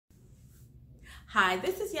Hi,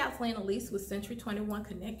 this is Yaslin Elise with Century 21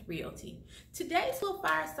 Connect Realty. Today's little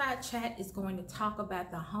fireside chat is going to talk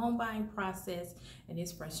about the home buying process and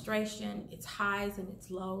its frustration, its highs and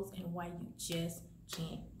its lows, and why you just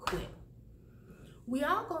can't quit. We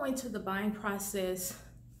all go into the buying process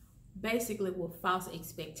basically with false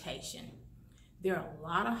expectation. There are a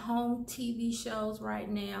lot of home TV shows right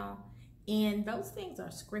now, and those things are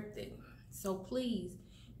scripted. So please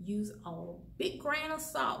use a big grain of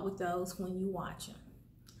salt with those when you watch them.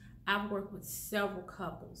 I've worked with several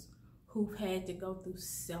couples who've had to go through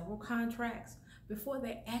several contracts before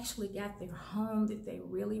they actually got their home that they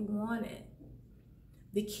really wanted.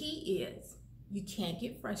 The key is you can't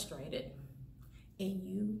get frustrated and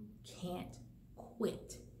you can't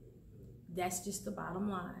quit. That's just the bottom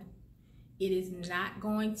line. It is not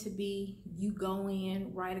going to be you go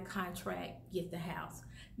in, write a contract, get the house.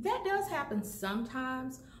 That does happen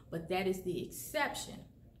sometimes, but that is the exception,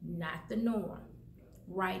 not the norm.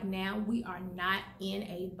 Right now, we are not in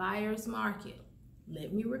a buyer's market.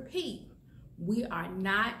 Let me repeat, we are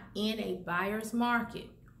not in a buyer's market.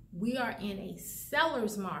 We are in a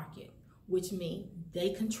seller's market, which means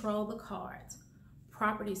they control the cards.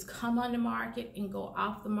 Properties come on the market and go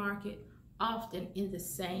off the market often in the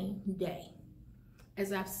same day.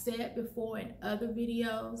 As I've said before in other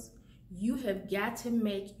videos, you have got to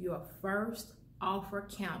make your first offer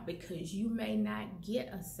count because you may not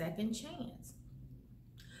get a second chance.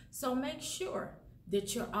 So make sure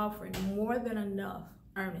that you're offering more than enough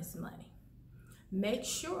earnest money. Make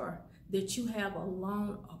sure that you have a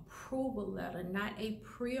loan approval letter, not a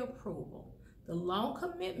pre-approval. The loan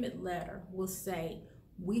commitment letter will say,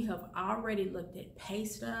 we have already looked at pay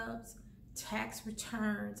stubs, tax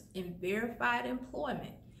returns, and verified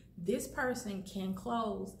employment. This person can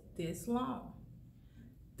close this loan.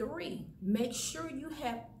 3, make sure you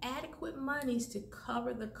have adequate monies to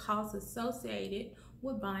cover the costs associated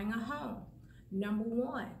with buying a home. Number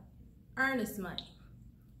 1, earnest money.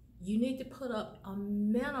 You need to put up a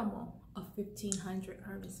minimum of $1,500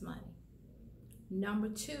 earnest money. Number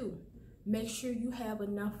 2, make sure you have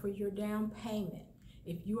enough for your down payment.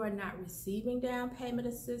 If you are not receiving down payment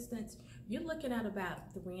assistance, you're looking at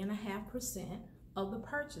about 3.5% of the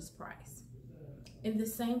purchase price. And the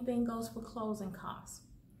same thing goes for closing costs.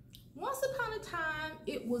 Once upon a time,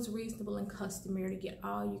 it was reasonable and customary to get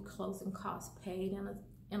all your closing costs paid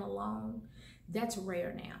in a loan. That's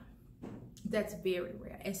rare now. That's very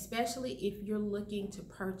rare, especially if you're looking to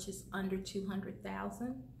purchase under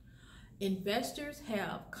 $200,000. Investors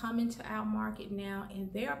have come into our market now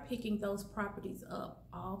and they are picking those properties up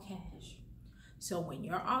all cash. So when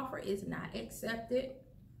your offer is not accepted,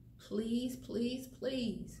 please, please,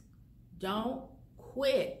 please don't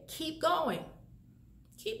quit. Keep going.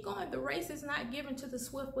 Keep going. The race is not given to the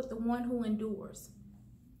swift, but the one who endures.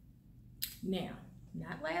 Now,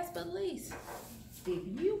 not last but least,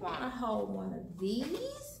 if you want to hold one of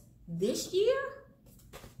these this year,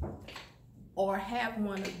 or have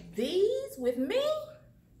one of these with me,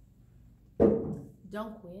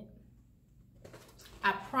 don't quit.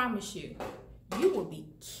 I promise you, you will be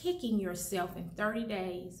kicking yourself in 30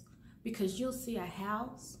 days because you'll see a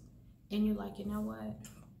house and you're like, you know what?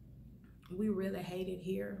 We really hate it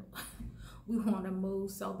here. We want to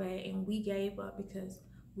move so bad, and we gave up because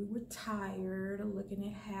we were tired of looking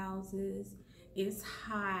at houses. It's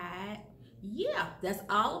hot. Yeah, that's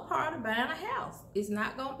all a part of buying a house. It's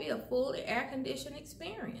not going to be a fully air-conditioned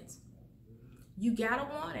experience. You got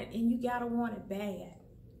to want it, and you got to want it bad.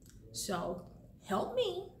 So help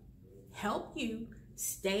me, help you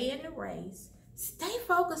stay in the race. Stay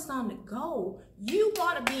focused on the goal. You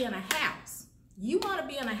want to be in a house. You want to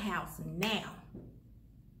be in a house now.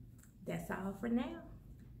 That's all for now.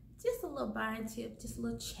 Just a little buying tip, just a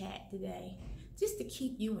little chat today, just to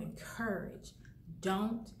keep you encouraged.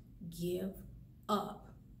 Don't give up.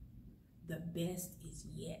 The best is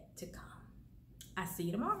yet to come. I see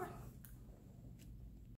you tomorrow.